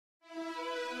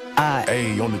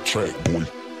Hey, on the track, boy.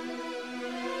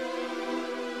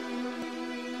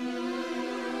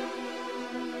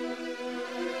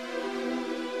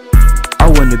 I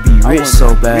wanna be rich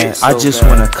so bad, I just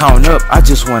wanna count up, I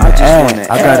just wanna add.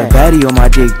 I got a baddie on my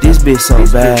dick, this bitch so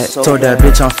bad. Told that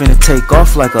bitch I'm finna take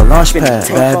off like a launch pad.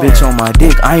 Bad bitch on my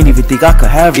dick, I ain't even think I could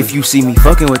have her. If you see me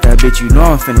fucking with that bitch, you know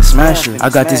I'm finna smash her. I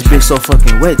got this bitch so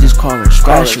fucking wet, just call her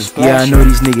Scratcher. Yeah, I know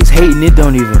these niggas hating, it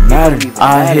don't even matter.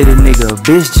 I hit a nigga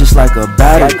bitch just like a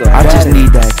batter. I just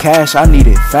need that cash, I need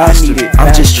it faster.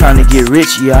 I'm just tryna get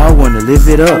rich, yeah, I wanna live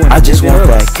it up. I just want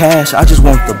that cash, I just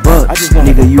want the bucks.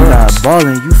 Nigga, you not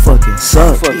ballin', you fucking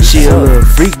suck. She a little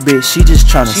freak bitch, she just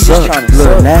tryna suck.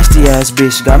 Little nasty ass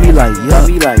bitch, got me like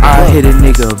yuck. I hit a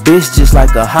nigga bitch just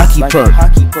like a hockey puck.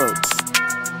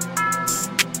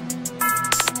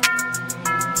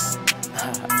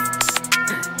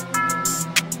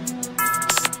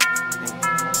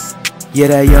 Yeah,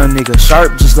 that young nigga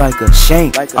sharp just like a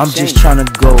shank. I'm just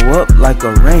tryna go up like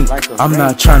a rank. I'm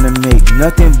not tryna make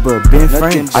nothing but bend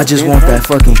frames. I just want that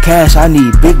fucking cash, I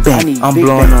need big bank. I'm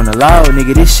blowing on the loud,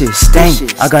 nigga, this shit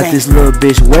stank. I got this little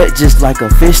bitch wet just like a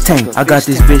fish tank. I got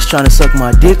this bitch tryna suck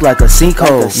my dick like a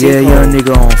sinkhole. Yeah, young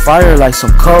nigga on fire like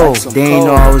some coal. They ain't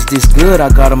know I was this good, I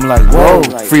got him like whoa.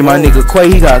 Free my nigga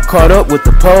Quay, he got caught up with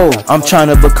the pole. I'm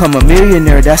tryna become a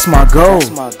millionaire, that's my goal.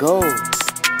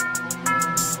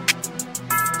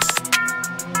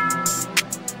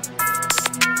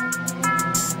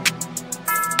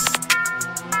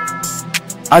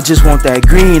 I just want that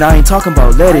green, I ain't talking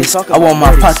about lettuce. I want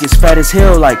my pockets fat as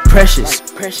hell like Precious.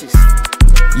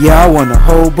 Yeah, I want a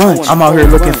whole bunch. I'm out here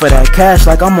looking for that cash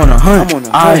like I'm on a hunt.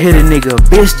 I hit a nigga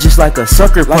bitch just like a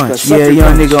sucker punch. Yeah,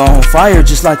 young nigga on fire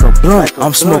just like a blunt.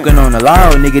 I'm smoking on the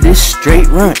loud, nigga, this straight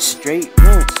runch.